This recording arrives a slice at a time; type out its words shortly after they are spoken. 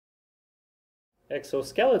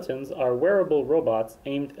Exoskeletons are wearable robots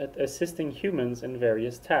aimed at assisting humans in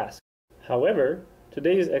various tasks. However,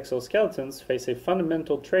 today's exoskeletons face a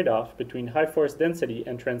fundamental trade-off between high force density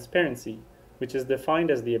and transparency, which is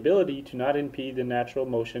defined as the ability to not impede the natural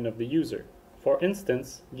motion of the user. For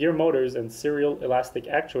instance, gear motors and serial elastic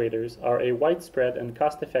actuators are a widespread and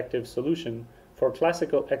cost-effective solution for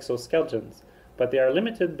classical exoskeletons, but they are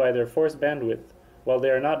limited by their force bandwidth, while they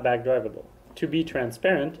are not back-drivable. To be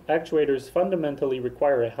transparent, actuators fundamentally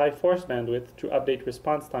require a high force bandwidth to update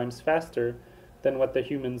response times faster than what the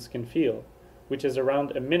humans can feel, which is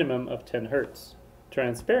around a minimum of 10 Hz.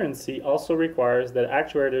 Transparency also requires that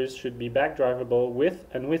actuators should be back-drivable with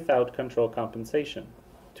and without control compensation.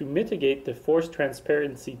 To mitigate the force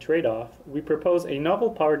transparency trade-off, we propose a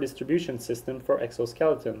novel power distribution system for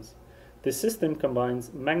exoskeletons. This system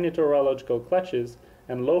combines Magneto-Rheological clutches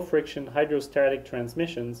and low-friction hydrostatic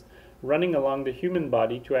transmissions running along the human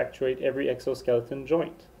body to actuate every exoskeleton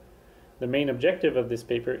joint. The main objective of this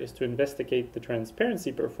paper is to investigate the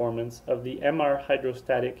transparency performance of the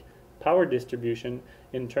MR-Hydrostatic power distribution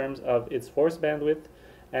in terms of its force bandwidth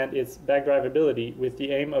and its back-drivability, with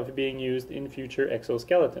the aim of being used in future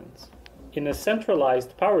exoskeletons. In a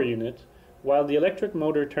centralized power unit, while the electric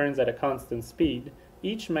motor turns at a constant speed,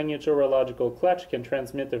 each Magneto-Rheological clutch can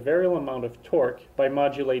transmit a variable amount of torque by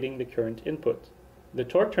modulating the current input. The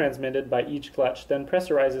torque transmitted by each clutch then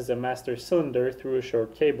pressurizes a master cylinder through a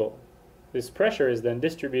short cable. This pressure is then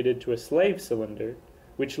distributed to a slave cylinder,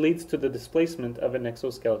 which leads to the displacement of an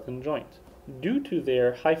exoskeleton joint. Due to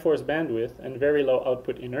their high force bandwidth and very low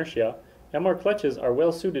output inertia, MR clutches are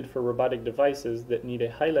well suited for robotic devices that need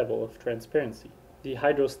a high level of transparency. The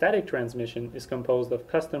hydrostatic transmission is composed of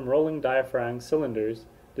custom rolling diaphragm cylinders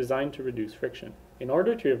designed to reduce friction. In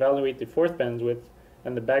order to evaluate the force bandwidth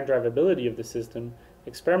and the back-drivability of the system,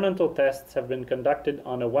 experimental tests have been conducted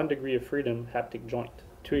on a 1 degree of freedom haptic joint.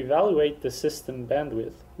 To evaluate the system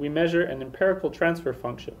bandwidth, we measure an empirical transfer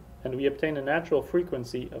function, and we obtain a natural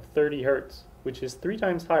frequency of 30 Hz, which is 3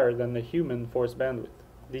 times higher than the human force bandwidth.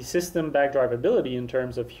 The system back-drivability in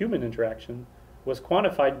terms of human interaction was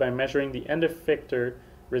quantified by measuring the end-effector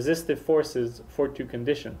resistive forces for 2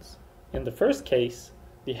 conditions. In the first case,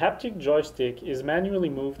 the haptic joystick is manually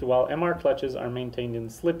moved while MR clutches are maintained in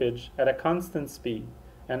slippage at a constant speed,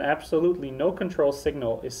 and absolutely no control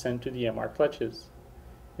signal is sent to the MR clutches.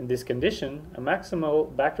 In this condition, a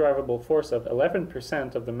maximal back-drivable force of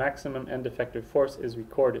 11% of the maximum end-effector force is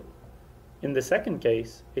recorded. In the second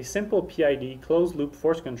case, a simple PID closed-loop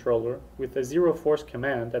force controller with a zero force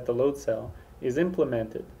command at the load cell is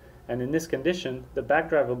implemented, and in this condition, the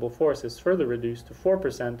back-drivable force is further reduced to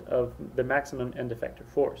 4% of the maximum end-effector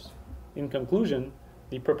force. In conclusion,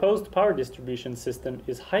 the proposed power distribution system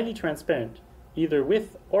is highly transparent, either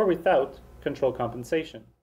with or without control compensation.